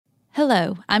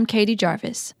Hello, I'm Katie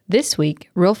Jarvis. This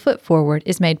week, Real Foot Forward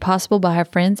is made possible by our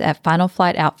friends at Final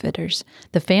Flight Outfitters,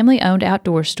 the family-owned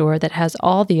outdoor store that has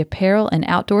all the apparel and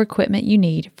outdoor equipment you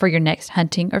need for your next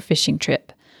hunting or fishing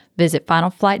trip. Visit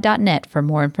finalflight.net for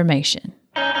more information.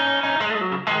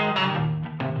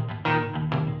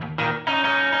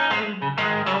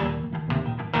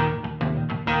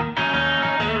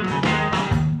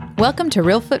 Welcome to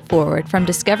Real Foot Forward from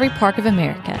Discovery Park of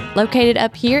America, located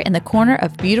up here in the corner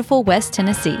of beautiful West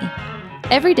Tennessee.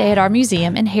 Every day at our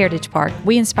museum and Heritage Park,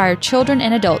 we inspire children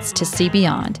and adults to see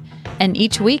beyond. And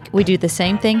each week, we do the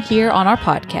same thing here on our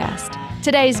podcast.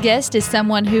 Today's guest is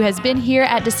someone who has been here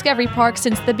at Discovery Park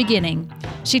since the beginning.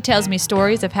 She tells me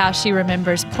stories of how she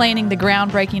remembers planning the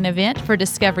groundbreaking event for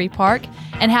Discovery Park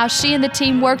and how she and the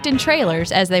team worked in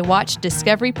trailers as they watched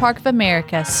Discovery Park of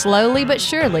America slowly but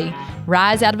surely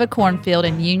rise out of a cornfield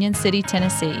in Union City,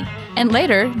 Tennessee. And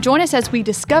later, join us as we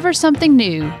discover something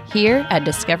new here at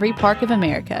Discovery Park of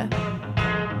America.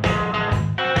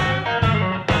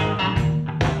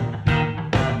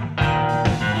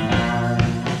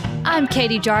 I'm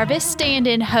Katie Jarvis,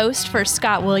 stand-in host for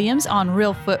Scott Williams on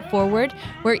Real Foot Forward,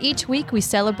 where each week we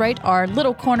celebrate our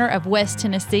little corner of West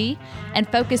Tennessee and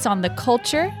focus on the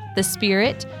culture, the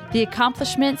spirit, the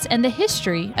accomplishments, and the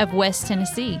history of West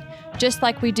Tennessee, just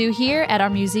like we do here at our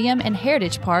museum and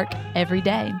Heritage Park every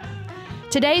day.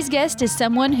 Today's guest is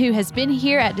someone who has been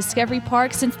here at Discovery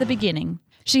Park since the beginning.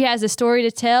 She has a story to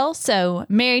tell, so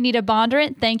Mary Nita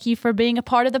Bondurant, thank you for being a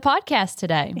part of the podcast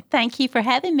today. Thank you for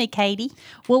having me, Katie.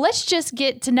 Well, let's just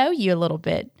get to know you a little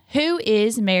bit. Who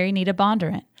is Mary Nita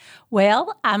Bondurant?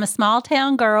 Well, I'm a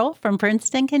small-town girl from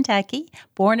Princeton, Kentucky,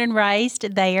 born and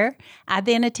raised there. I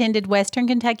then attended Western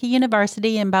Kentucky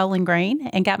University in Bowling Green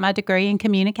and got my degree in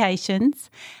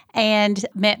communications and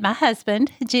met my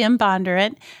husband, Jim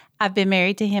Bondurant. I've been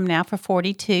married to him now for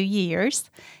 42 years.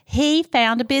 He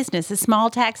found a business, a small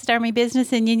taxidermy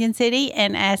business in Union City,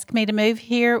 and asked me to move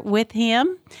here with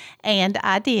him, and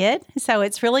I did. So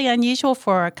it's really unusual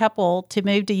for a couple to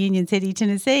move to Union City,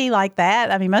 Tennessee like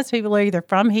that. I mean, most people are either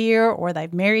from here or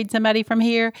they've married somebody from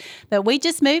here, but we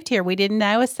just moved here. We didn't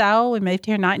know a soul. We moved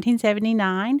here in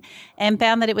 1979 and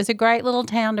found that it was a great little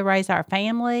town to raise our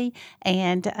family,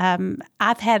 and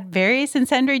I've had various and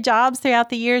sundry jobs throughout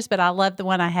the years, but I love the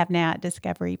one I have now at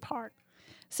Discovery Park.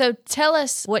 So tell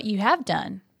us what you have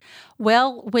done.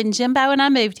 Well, when Jimbo and I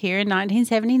moved here in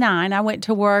 1979, I went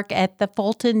to work at the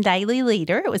Fulton Daily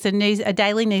Leader. It was a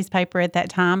daily newspaper at that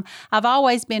time. I've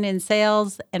always been in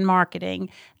sales and marketing.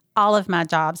 All of my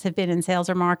jobs have been in sales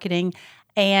or marketing.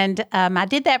 And I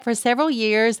did that for several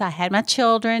years. I had my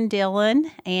children,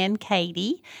 Dylan and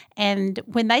Katie. And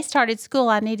when they started school,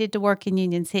 I needed to work in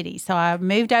Union City. So I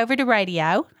moved over to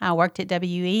radio. I worked at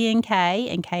WENK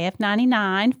and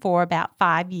KF99 for about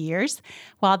 5 years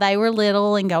while they were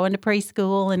little and going to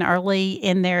preschool and early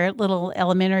in their little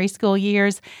elementary school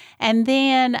years. And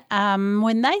then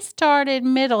when they started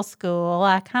middle school,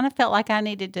 I kind of felt like I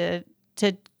needed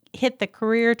to hit the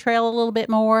career trail a little bit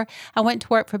more. I went to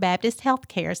work for Baptist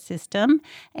Healthcare System,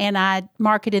 and I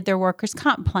marketed their workers'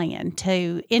 comp plan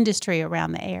to industry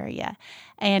around the area.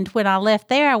 And when I left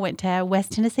there, I went to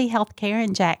West Tennessee Healthcare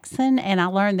in Jackson, and I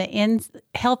learned the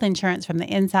health insurance from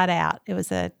the inside out. It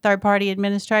was a third-party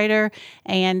administrator,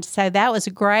 and so that was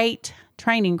a great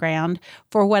training ground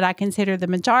for what I consider the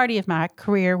majority of my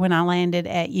career when I landed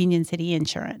at Union City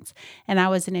Insurance. And I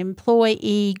was an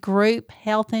employee group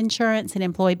health insurance and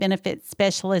employee benefits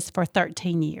specialist for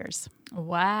 13 years.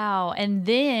 Wow. And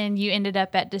then you ended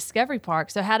up at Discovery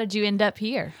Park. So how did you end up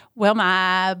here? Well,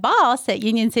 my boss at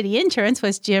Union City Insurance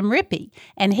was Jim Rippey,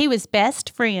 and he was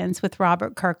best friends with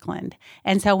Robert Kirkland.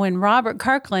 And so when Robert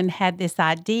Kirkland had this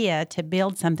idea to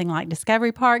build something like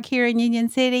Discovery Park here in Union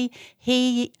City,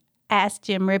 he asked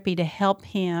Jim Rippey to help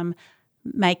him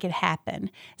make it happen.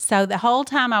 So the whole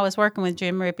time I was working with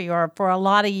Jim Rippey, or for a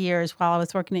lot of years while I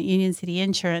was working at Union City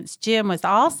Insurance, Jim was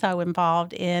also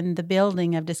involved in the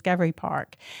building of Discovery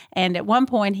Park. And at one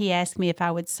point he asked me if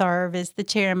I would serve as the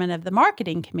chairman of the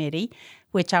marketing committee,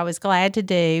 which I was glad to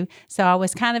do. So I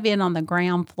was kind of in on the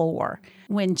ground floor.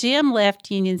 When Jim left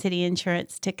Union City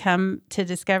Insurance to come to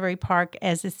Discovery Park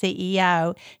as the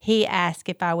CEO, he asked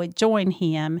if I would join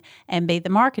him and be the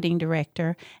marketing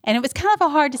director. And it was kind of a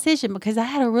hard decision because I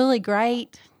had a really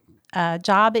great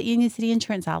job at Union City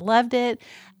Insurance. I loved it.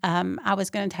 I was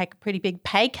going to take a pretty big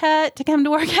pay cut to come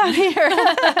to work out here.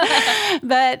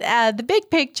 But the big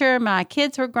picture, my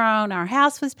kids were grown, our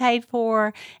house was paid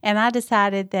for, and I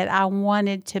decided that I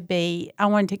wanted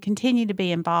to continue to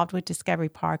be involved with Discovery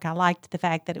Park. I liked the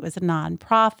fact that it was a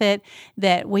nonprofit,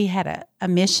 that we had a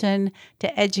mission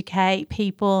to educate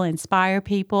people, inspire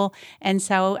people. And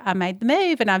so I made the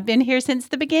move, and I've been here since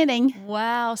the beginning.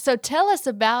 Wow. So tell us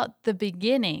about the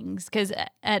beginnings, because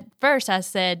at first I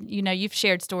said, you've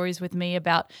shared stories with me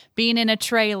about being in a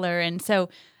trailer. And so,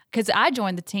 because I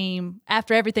joined the team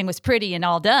after everything was pretty and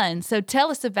all done. So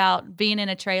tell us about being in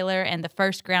a trailer and the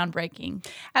first groundbreaking.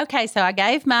 Okay, so I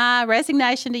gave my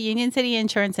resignation to Union City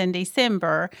Insurance in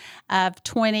December of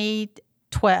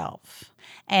 2012.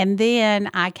 And then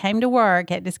I came to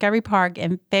work at Discovery Park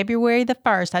in February the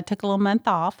 1st. I took a little month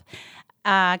off.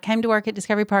 I came to work at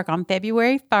Discovery Park on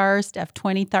February 1st of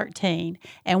 2013.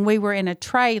 And we were in a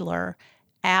trailer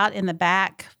out in the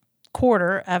back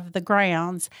quarter of the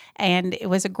grounds, and it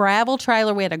was a gravel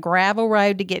trailer. We had a gravel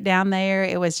road to get down there.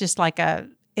 It was just like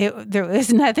there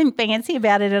was nothing fancy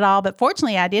about it at all, but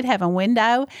fortunately I did have a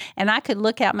window, and I could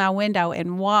look out my window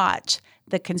and watch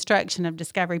the construction of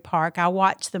Discovery Park. I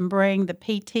watched them bring the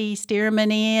PT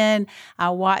Stearman in. I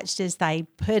watched as they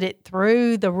put it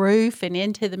through the roof and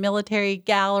into the military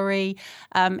gallery.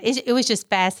 It was just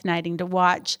fascinating to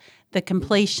watch the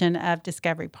completion of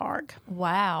Discovery Park.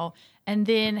 Wow. And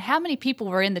then how many people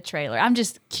were in the trailer? I'm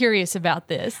just curious about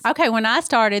this. Okay, when I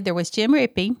started, there was Jim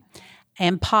Rippey,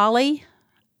 and Polly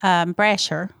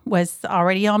Brasher was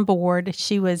already on board.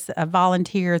 She was a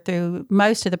volunteer through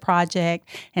most of the project,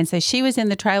 and so she was in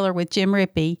the trailer with Jim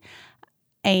Rippey.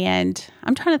 And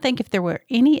I'm trying to think if there were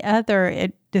any other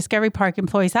Discovery Park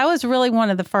employees. I was really one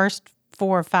of the first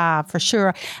 4 or 5 for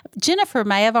sure. Jennifer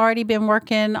may have already been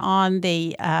working on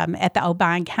the at the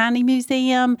O'Brien County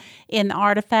Museum in the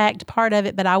artifact part of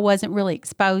it, but I wasn't really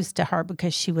exposed to her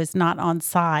because she was not on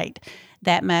site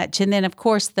that much. And then, of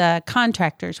course, the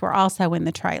contractors were also in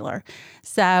the trailer.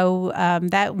 So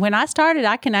that when I started,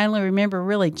 I can only remember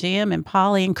really Jim and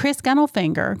Polly and Chris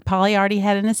Gunnelfinger. Polly already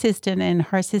had an assistant, and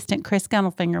her assistant, Chris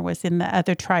Gunnelfinger, was in the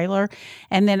other trailer.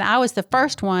 And then I was the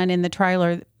first one in the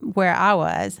trailer where I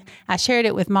was. I shared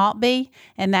it with Maltby,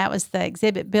 and that was the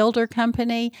exhibit builder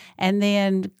company. And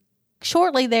then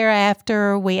shortly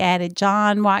thereafter, we added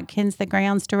John Watkins, the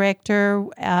grounds director,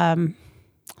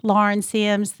 Lauren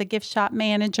Sims, the gift shop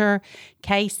manager,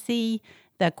 Casey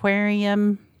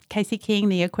King,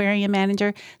 the aquarium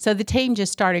manager. So the team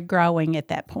just started growing at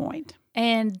that point.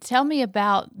 And tell me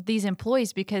about these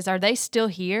employees, because are they still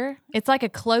here? It's like a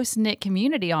close-knit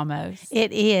community almost.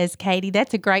 It is, Katie.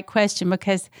 That's a great question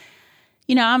because,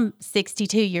 I'm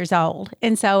 62 years old.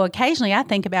 And so occasionally I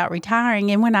think about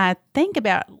retiring. And when I think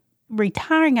about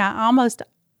retiring, I almost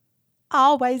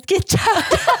always get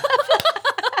choked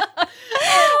up.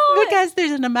 Because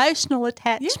there's an emotional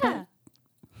attachment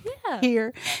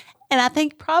here. And I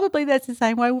think probably that's the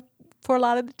same way for a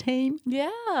lot of the team. Yeah.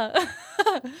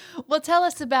 Well, tell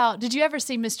us did you ever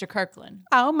see Mr. Kirkland?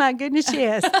 Oh, my goodness,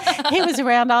 yes. He was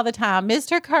around all the time.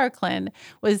 Mr. Kirkland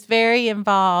was very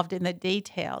involved in the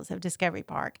details of Discovery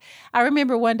Park. I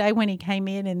remember one day when he came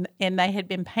in and they had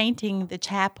been painting the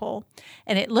chapel,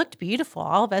 and it looked beautiful.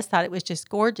 All of us thought it was just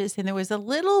gorgeous, and there was a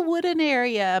little wooden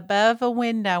area above a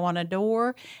window on a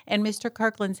door, and Mr.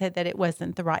 Kirkland said that it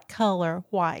wasn't the right color,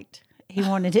 white. He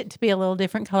wanted it to be a little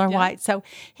different color white. So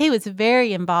he was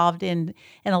very involved in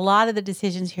a lot of the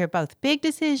decisions here, both big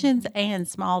decisions and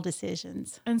small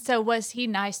decisions. And so was he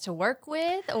nice to work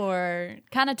with, or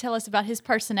kind of tell us about his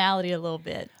personality a little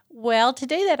bit? Well, to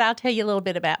do that, I'll tell you a little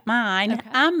bit about mine. Okay.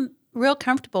 I'm real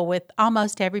comfortable with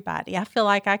almost everybody. I feel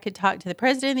like I could talk to the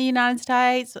President of the United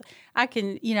States.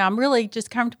 I'm really just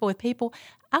comfortable with people.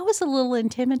 I was a little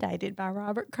intimidated by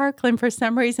Robert Kirkland for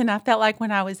some reason. I felt like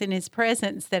when I was in his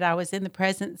presence that I was in the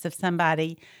presence of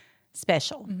somebody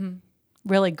special,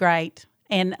 really great,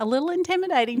 and a little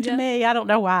intimidating to me. I don't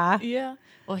know why. Yeah.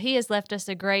 Well, he has left us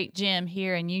a great gem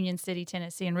here in Union City,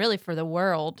 Tennessee, and really for the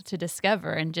world to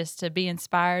discover and just to be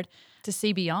inspired to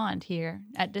see beyond here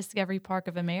at Discovery Park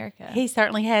of America. He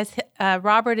certainly has.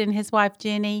 Robert and his wife,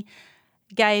 Jenny,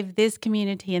 gave this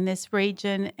community in this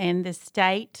region and this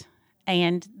state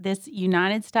and this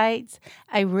United States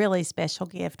a really special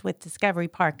gift with Discovery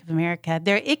Park of America.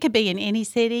 It could be in any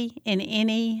city, in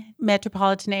any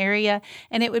metropolitan area,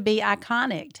 and it would be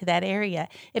iconic to that area.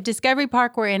 If Discovery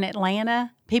Park were in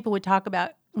Atlanta, people would talk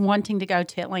about wanting to go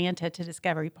to Atlanta to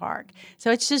Discovery Park. So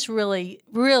it's just really,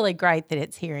 really great that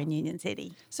it's here in Union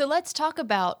City. So let's talk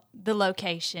about the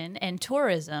location and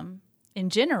tourism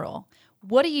in general.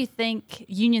 What do you think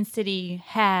Union City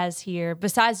has here,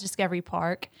 besides Discovery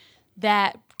Park,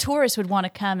 that tourists would want to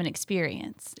come and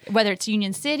experience, whether it's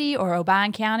Union City or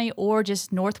Obion County or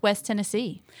just Northwest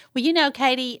Tennessee? Well, you know,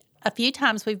 Katie, a few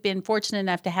times we've been fortunate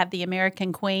enough to have the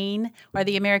American Queen or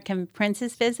the American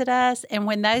Princess visit us. And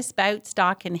when those boats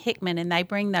dock in Hickman and they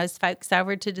bring those folks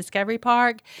over to Discovery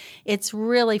Park, it's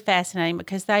really fascinating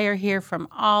because they are here from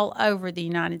all over the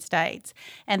United States.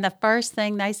 And the first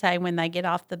thing they say when they get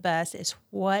off the bus is,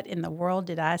 what in the world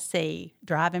did I see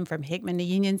driving from Hickman to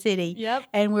Union City? Yep.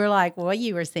 And we're like, well,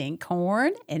 you were seeing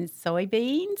corn and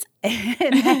soybeans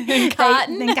and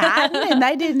Cotton. and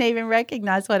they didn't even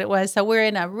recognize what it was. So we're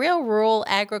in a real rural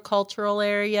agricultural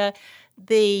area.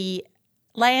 The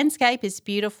landscape is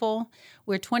beautiful.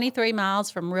 We're 23 miles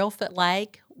from Reelfoot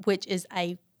Lake, which is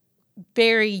a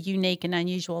very unique and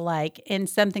unusual lake and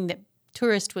something that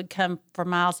tourists would come for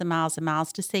miles and miles and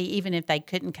miles to see, even if they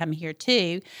couldn't come here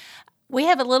too. We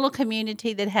have a little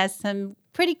community that has some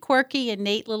pretty quirky and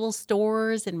neat little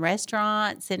stores and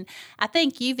restaurants. And I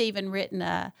think you've even written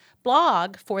a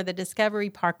blog for the Discovery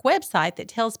Park website that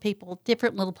tells people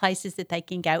different little places that they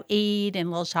can go eat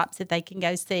and little shops that they can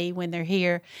go see when they're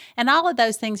here. And all of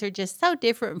those things are just so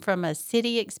different from a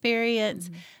city experience.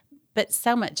 Mm-hmm. But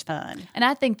so much fun. And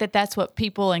I think that that's what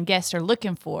people and guests are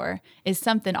looking for, is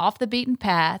something off the beaten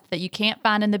path that you can't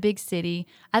find in the big city.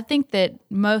 I think that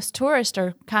most tourists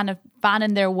are kind of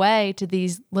finding their way to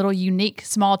these little unique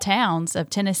small towns of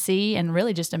Tennessee and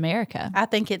really just America. I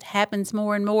think it happens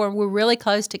more and more. We're really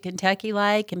close to Kentucky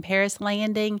Lake and Paris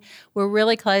Landing. We're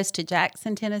really close to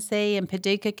Jackson, Tennessee and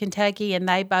Paducah, Kentucky, and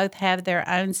they both have their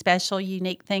own special,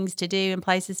 unique things to do and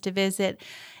places to visit.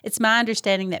 It's my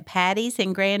understanding that Patty's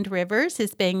in Grand Rivers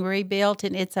is being rebuilt,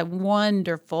 and it's a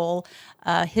wonderful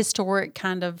historic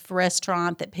kind of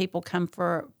restaurant that people come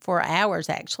for hours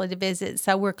actually to visit.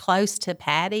 So we're close to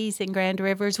Patty's in Grand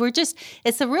Rivers.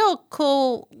 It's a real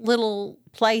cool little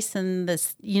place in the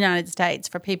United States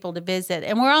for people to visit,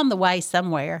 and we're on the way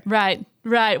somewhere. Right.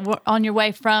 We're on your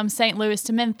way from St. Louis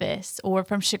to Memphis, or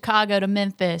from Chicago to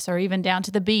Memphis, or even down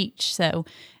to the beach. So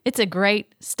it's a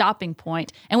great stopping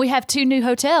point. And we have 2 new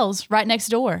hotels right next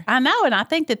door. I know, and I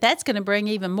think that that's going to bring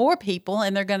even more people,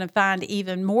 and they're going to find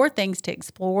even more things to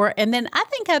explore. And then I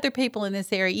think other people in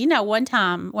this area,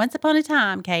 once upon a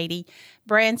time, Katie,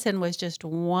 Branson was just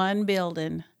one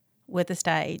building with a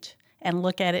stage. And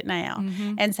look at it now.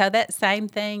 Mm-hmm. And so that same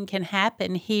thing can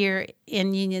happen here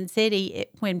in Union City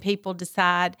when people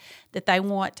decide that they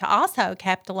want to also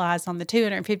capitalize on the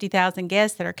 250,000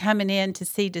 guests that are coming in to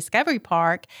see Discovery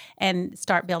Park and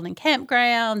start building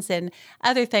campgrounds and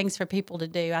other things for people to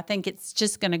do. I think it's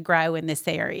just going to grow in this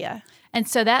area. And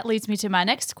so that leads me to my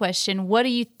next question. What do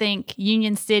you think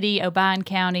Union City, Obion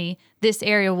County, this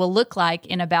area will look like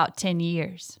in about 10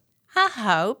 years? I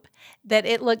hope that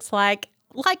it looks like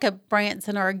a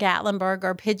Branson or a Gatlinburg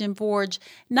or Pigeon Forge,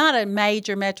 not a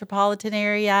major metropolitan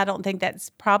area. I don't think that's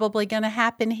probably going to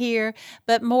happen here,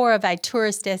 but more of a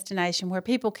tourist destination where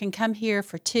people can come here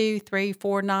for 2, 3,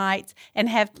 4 nights and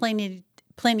have plenty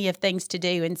of things to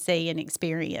do and see and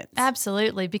experience.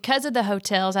 Absolutely. Because of the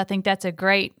hotels, I think that's a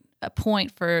great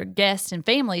point for guests and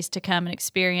families to come and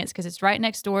experience, because it's right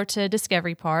next door to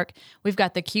Discovery Park. We've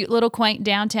got the cute little quaint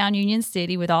downtown Union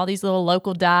City with all these little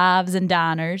local dives and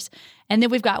diners. And then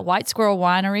we've got White Squirrel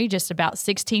Winery just about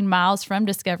 16 miles from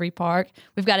Discovery Park.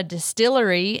 We've got a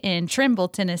distillery in Trimble,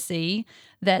 Tennessee,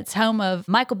 that's home of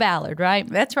Michael Ballard, right?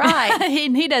 That's right.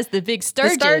 He does the big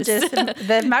Sturgis.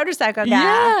 The motorcycle guy.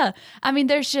 Yeah. I mean,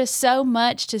 there's just so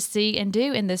much to see and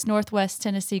do in this Northwest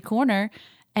Tennessee corner.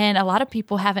 And a lot of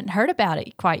people haven't heard about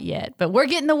it quite yet, but we're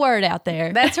getting the word out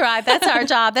there. That's right. That's our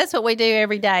job. That's what we do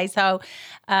every day. So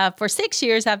for 6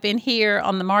 years, I've been here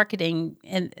on the marketing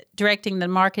and directing the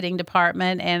marketing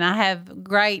department, and I have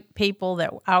great people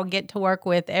that I'll get to work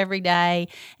with every day.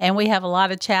 And we have a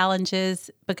lot of challenges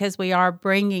because we are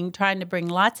trying to bring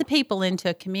lots of people into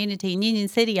a community. And Union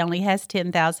City only has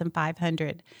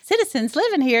 10,500 citizens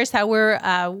living here,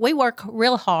 so we work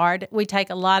real hard. We take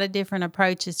a lot of different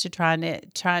approaches to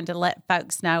trying to let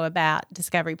folks know about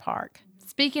Discovery Park.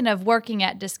 Speaking of working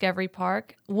at Discovery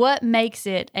Park, what makes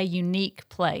it a unique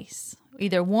place?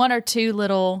 Either 1 or 2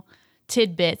 little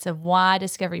tidbits of why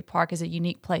Discovery Park is a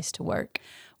unique place to work.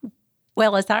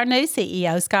 Well, as our new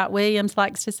CEO, Scott Williams,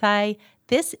 likes to say,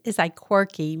 this is a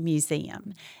quirky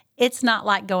museum. It's not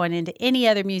like going into any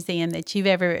other museum that you've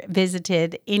ever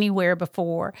visited anywhere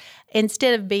before.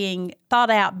 Instead of being thought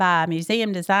out by a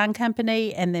museum design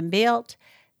company and then built,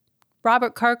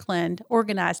 Robert Kirkland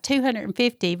organized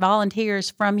 250 volunteers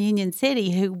from Union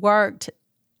City who worked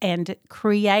and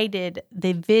created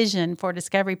the vision for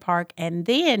Discovery Park, and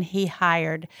then he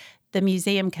hired the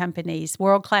museum companies,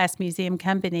 world-class museum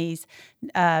companies,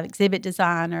 exhibit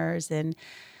designers, and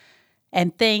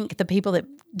and think, the people that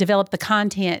develop the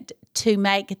content to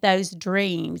make those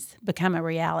dreams become a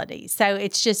reality. So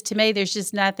it's just, to me, there's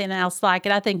just nothing else like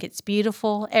it. I think it's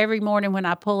beautiful. Every morning when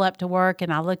I pull up to work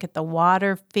and I look at the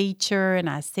water feature and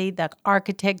I see the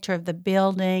architecture of the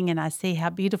building and I see how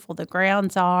beautiful the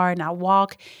grounds are, and I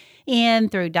walk in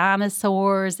through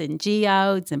dinosaurs and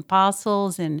geodes and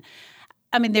fossils, and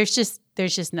I mean, there's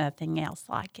just nothing else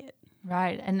like it.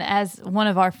 Right. And as one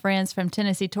of our friends from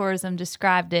Tennessee Tourism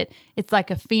described it, it's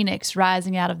like a phoenix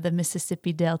rising out of the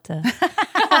Mississippi Delta.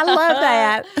 I love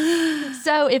that.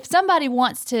 So if somebody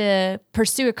wants to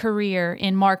pursue a career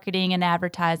in marketing and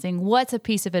advertising, what's a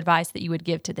piece of advice that you would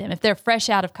give to them if they're fresh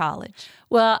out of college?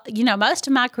 Well, most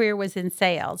of my career was in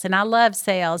sales, and I love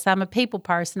sales. I'm a people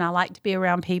person. I like to be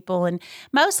around people, and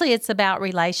mostly it's about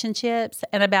relationships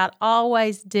and about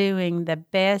always doing the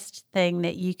best thing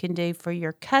that you can do for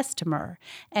your customer.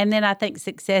 And then I think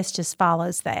success just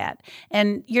follows that.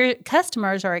 And your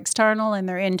customers are external and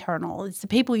they're internal. It's the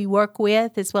people you work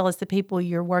with as well as the people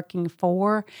you're working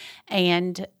for.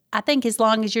 And I think as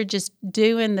long as you're just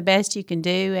doing the best you can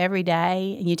do every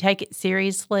day and you take it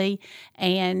seriously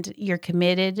and you're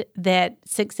committed, that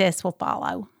success will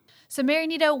follow. So,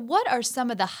 Marianita, what are some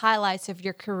of the highlights of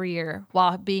your career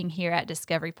while being here at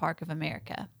Discovery Park of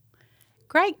America?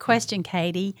 Great question,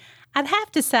 Katie. I'd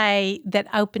have to say that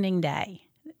opening day,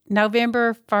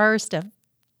 November 1st of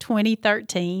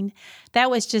 2013, that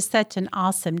was just such an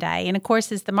awesome day. And of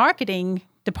course, as the marketing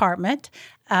department,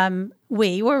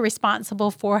 we were responsible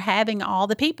for having all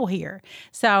the people here.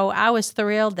 So I was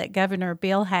thrilled that Governor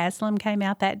Bill Haslam came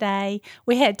out that day.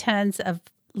 We had tons of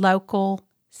local,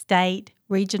 state,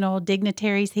 regional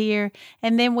dignitaries here.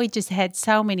 And then we just had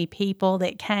so many people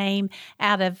that came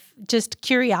out of just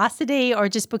curiosity or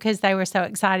just because they were so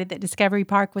excited that Discovery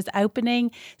Park was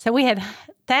opening. So we had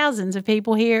thousands of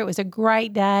people here. It was a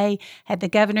great day. Had the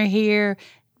governor here.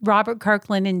 Robert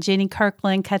Kirkland and Jenny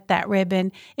Kirkland cut that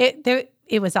ribbon.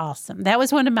 It was awesome. That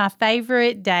was one of my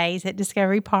favorite days at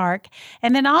Discovery Park.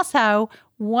 And then also,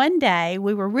 one day,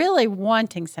 we were really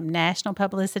wanting some national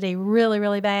publicity really,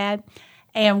 really bad.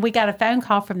 And we got a phone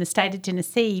call from the state of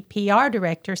Tennessee PR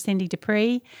director, Cindy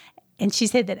Dupree, and she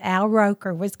said that Al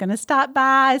Roker was going to stop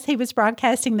by as he was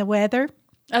broadcasting the weather.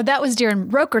 Oh, that was during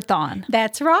Rokerthon.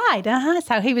 That's right.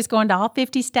 So he was going to all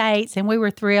 50 states, and we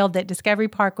were thrilled that Discovery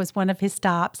Park was one of his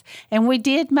stops. And we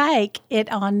did make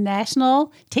it on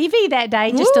national TV that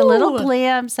day, just a little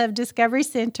glimpse of Discovery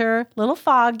Center, a little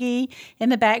foggy in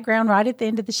the background right at the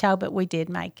end of the show, but we did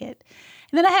make it.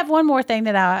 And then I have one more thing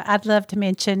that I'd love to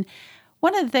mention.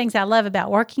 One of the things I love about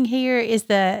working here is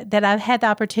that I've had the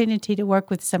opportunity to work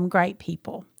with some great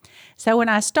people. So when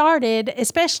I started,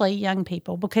 especially young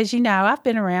people, because, I've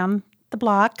been around the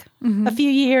block a few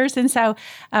years. And so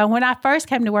when I first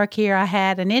came to work here, I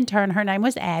had an intern. Her name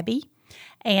was Abby.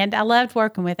 And I loved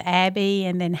working with Abby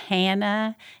and then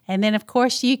Hannah. And then, of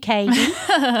course, you, Katie.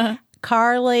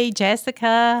 Carly,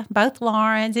 Jessica, both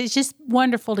Laurens. It's just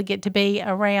wonderful to get to be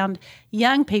around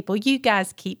young people. You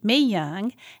guys keep me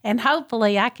young, and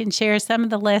hopefully I can share some of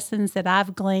the lessons that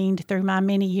I've gleaned through my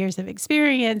many years of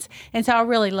experience. And so I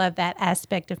really love that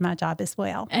aspect of my job as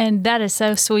well. And that is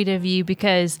so sweet of you,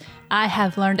 because I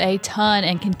have learned a ton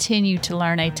and continue to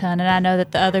learn a ton. And I know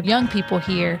that the other young people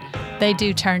here, they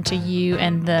do turn to you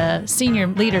and the senior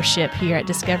leadership here at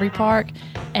Discovery Park.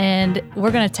 And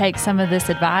we're going to take some of this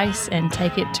advice and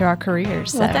take it to our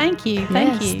careers. Well, thank you.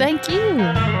 Thank you. Thank you.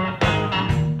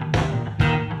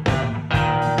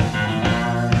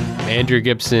 Andrew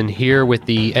Gibson here with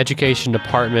the Education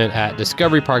Department at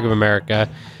Discovery Park of America.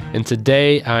 And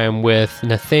today I am with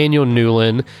Nathaniel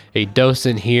Newland, a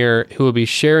docent here who will be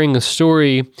sharing a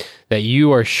story that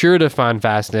you are sure to find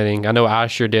fascinating. I know I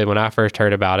sure did when I first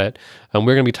heard about it.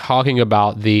 We're going to be talking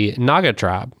about the Naga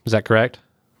tribe. Is that correct?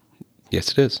 Yes,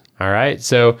 it is. All right.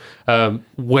 So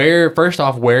where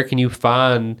can you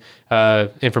find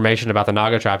information about the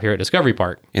Naga tribe here at Discovery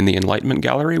Park? In the Enlightenment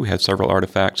Gallery, we have several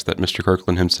artifacts that Mr.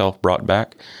 Kirkland himself brought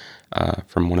back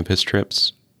from one of his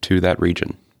trips to that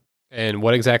region. And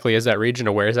what exactly is that region,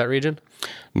 or where is that region?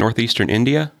 Northeastern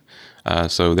India.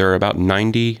 So there are about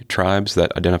 90 tribes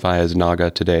that identify as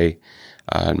Naga today.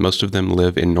 Most of them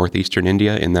live in northeastern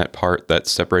India, in that part that's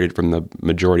separated from the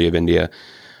majority of India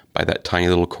by that tiny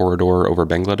little corridor over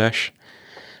Bangladesh.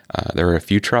 There are a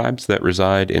few tribes that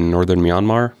reside in northern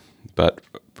Myanmar, but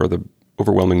for the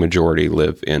overwhelming majority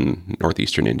live in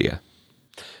northeastern India.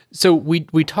 So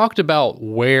we talked about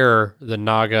where the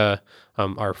Naga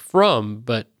are from,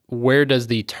 but where does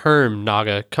the term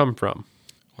Naga come from?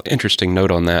 Interesting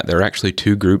note on that. There are actually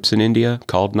two groups in India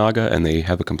called Naga, and they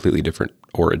have a completely different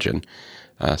origin.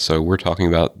 So we're talking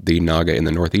about the Naga in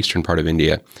the northeastern part of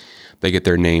India. They get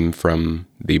their name from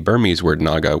the Burmese word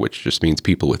Naga, which just means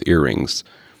people with earrings.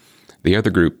 The other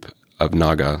group of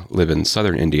Naga live in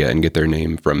southern India and get their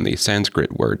name from the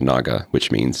Sanskrit word Naga,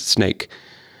 which means snake,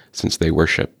 since they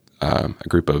worship a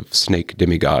group of snake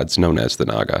demigods known as the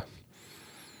Naga.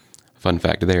 Fun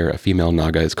fact there, a female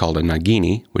Naga is called a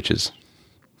Nagini, which is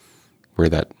where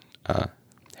that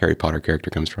Harry Potter character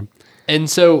comes from. And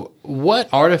so what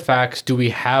artifacts do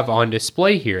we have on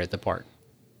display here at the park?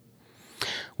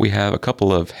 We have a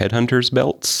couple of headhunters'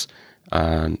 belts,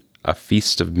 a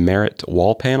Feast of Merit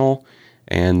wall panel,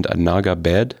 and a Naga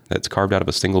bed that's carved out of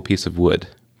a single piece of wood.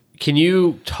 Can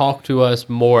you talk to us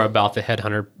more about the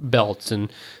headhunter belts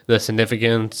and the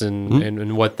significance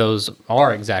and what those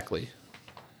are exactly?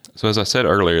 So as I said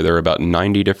earlier, there are about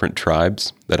 90 different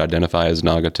tribes that identify as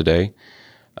Naga today.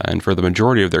 And for the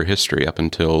majority of their history, up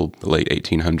until the late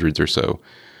 1800s or so,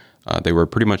 they were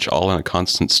pretty much all in a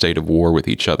constant state of war with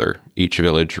each other. Each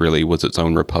village really was its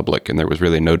own republic, and there was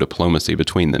really no diplomacy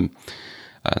between them.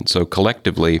 And so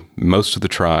collectively, most of the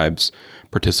tribes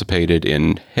participated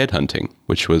in headhunting,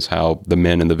 which was how the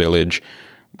men in the village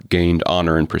gained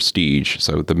honor and prestige.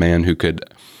 So the man who could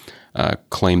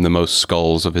claim the most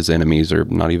skulls of his enemies, or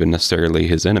not even necessarily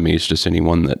his enemies, just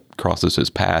anyone that crosses his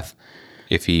path,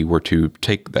 if he were to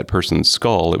take that person's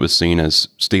skull, it was seen as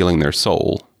stealing their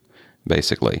soul,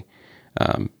 basically.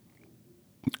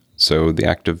 So the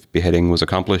act of beheading was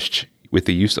accomplished with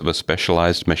the use of a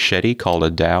specialized machete called a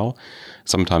dao,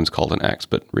 sometimes called an axe,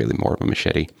 but really more of a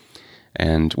machete.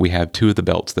 And we have two of the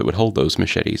belts that would hold those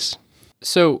machetes.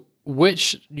 So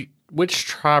which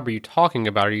tribe are you talking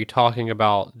about? Are you talking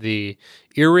about the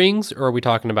earrings, or are we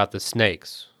talking about the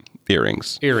snakes?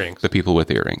 Earrings. Earrings. The people with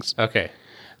earrings. Okay.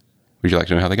 Would you like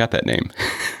to know how they got that name?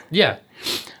 Yeah.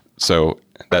 So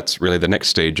that's really the next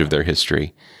stage of their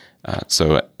history.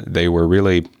 So they were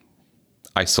really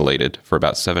isolated for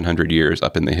about 700 years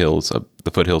up in the hills,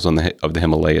 the foothills of the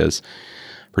Himalayas,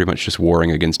 pretty much just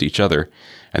warring against each other.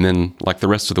 And then, like the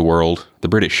rest of the world, the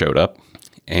British showed up,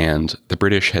 and the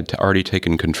British had already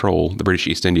taken control, the British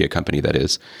East India Company, that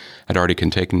is, had already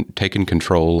taken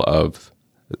control of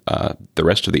the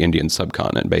rest of the Indian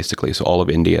subcontinent, basically. So all of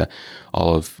India,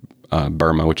 all of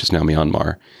Burma, which is now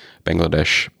Myanmar,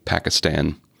 Bangladesh,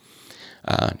 Pakistan.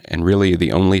 And really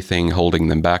the only thing holding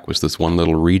them back was this one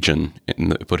little region in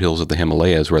the foothills of the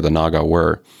Himalayas where the Naga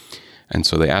were. And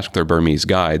so they asked their Burmese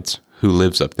guides, who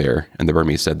lives up there? And the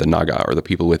Burmese said the Naga, or the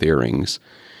people with earrings.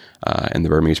 And the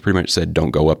Burmese pretty much said,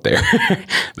 don't go up there.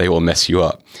 They will mess you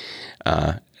up.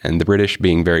 And the British,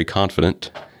 being very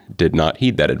confident, did not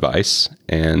heed that advice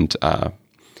and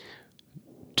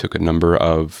took a number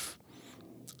of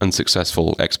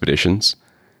unsuccessful expeditions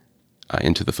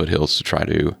into the foothills to try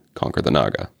to conquer the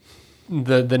Naga.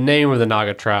 The name of the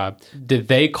Naga tribe, did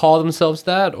they call themselves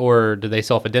that, or did they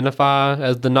self-identify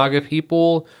as the Naga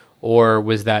people, or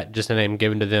was that just a name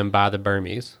given to them by the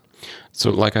Burmese?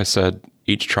 So like I said,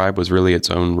 each tribe was really its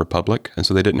own republic, and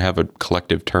so they didn't have a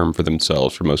collective term for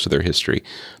themselves for most of their history.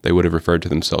 They would have referred to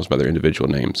themselves by their individual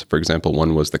names. For example,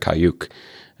 one was the Kayuk,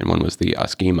 and one was the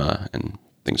Askima, and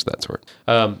things of that sort.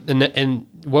 And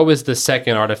what was the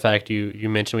second artifact you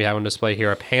mentioned we have on display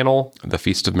here? A panel? The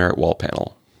Feast of Merit wall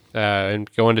panel. And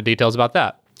go into details about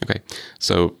that. Okay,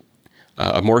 so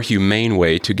a more humane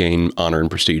way to gain honor and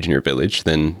prestige in your village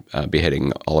than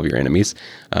beheading all of your enemies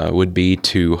would be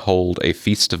to hold a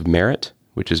Feast of Merit,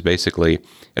 which is basically,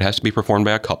 it has to be performed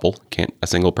by a couple. A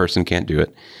single person can't do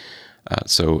it.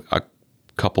 So a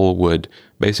couple would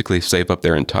basically save up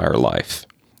their entire life,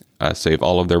 save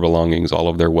all of their belongings, all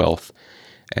of their wealth.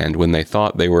 And when they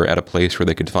thought they were at a place where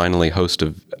they could finally host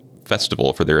a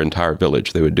festival for their entire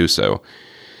village, they would do so.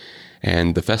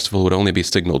 And the festival would only be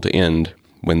signaled to end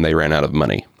when they ran out of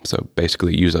money. So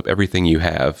basically use up everything you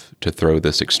have to throw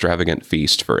this extravagant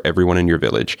feast for everyone in your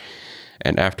village.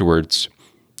 And afterwards,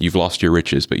 you've lost your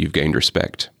riches, but you've gained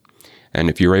respect. And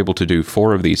if you're able to do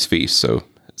 4 of these feasts, so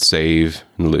save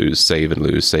and lose, save and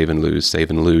lose, save and lose,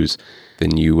 save and lose,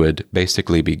 then you would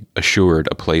basically be assured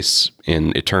a place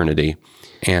in eternity.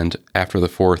 And after the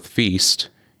 4th feast,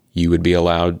 you would be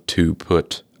allowed to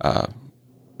put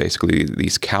basically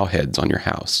these cow heads on your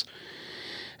house.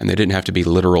 And they didn't have to be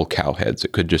literal cow heads.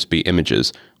 It could just be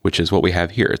images, which is what we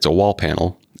have here. It's a wall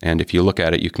panel. And if you look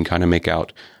at it, you can kind of make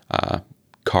out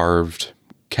carved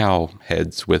cow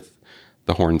heads with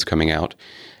the horns coming out.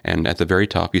 And at the very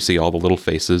top, you see all the little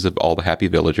faces of all the happy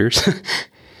villagers.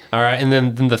 All right. And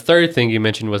then the third thing you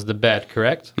mentioned was the bed,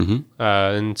 correct? Mm-hmm.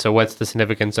 And so what's the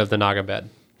significance of the Naga bed?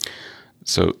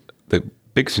 So the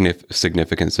big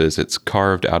significance is it's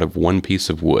carved out of one piece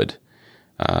of wood,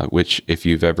 which if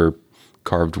you've ever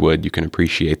carved wood, you can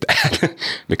appreciate that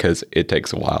because it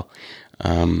takes a while.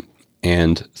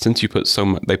 And since they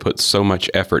put so much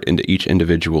effort into each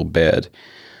individual bed,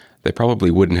 they probably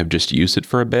wouldn't have just used it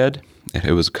for a bed.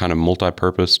 It was kind of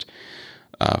multi-purposed.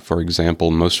 For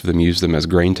example, most of them use them as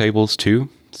grain tables too,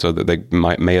 so that they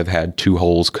may have had 2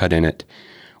 holes cut in it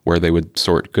where they would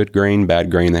sort good grain, bad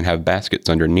grain, then have baskets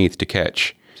underneath to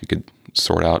catch. So you could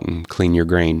sort out and clean your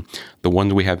grain. The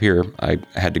one we have here, I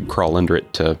had to crawl under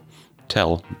it to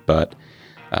tell, but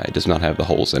it does not have the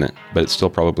holes in it. But it still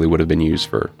probably would have been used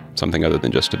for something other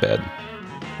than just a bed.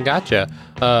 Gotcha.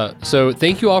 So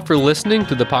thank you all for listening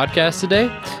to the podcast today.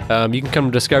 You can come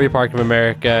to Discovery Park of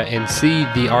America and see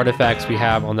the artifacts we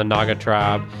have on the Naga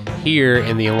tribe here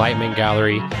in the Enlightenment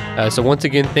Gallery. So once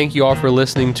again, thank you all for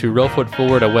listening to Real Foot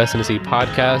Forward, a West Tennessee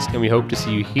podcast, and we hope to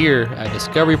see you here at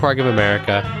Discovery Park of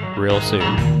America real soon.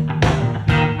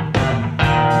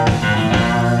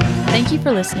 Thank you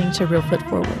for listening to Real Foot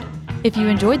Forward. If you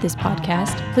enjoyed this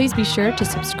podcast, please be sure to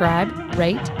subscribe,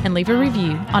 rate, and leave a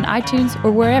review on iTunes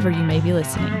or wherever you may be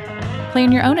listening.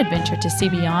 Plan your own adventure to see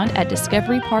beyond at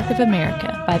Discovery Park of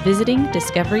America by visiting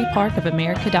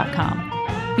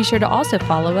discoveryparkofamerica.com. Be sure to also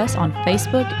follow us on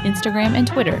Facebook, Instagram, and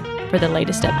Twitter for the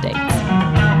latest updates.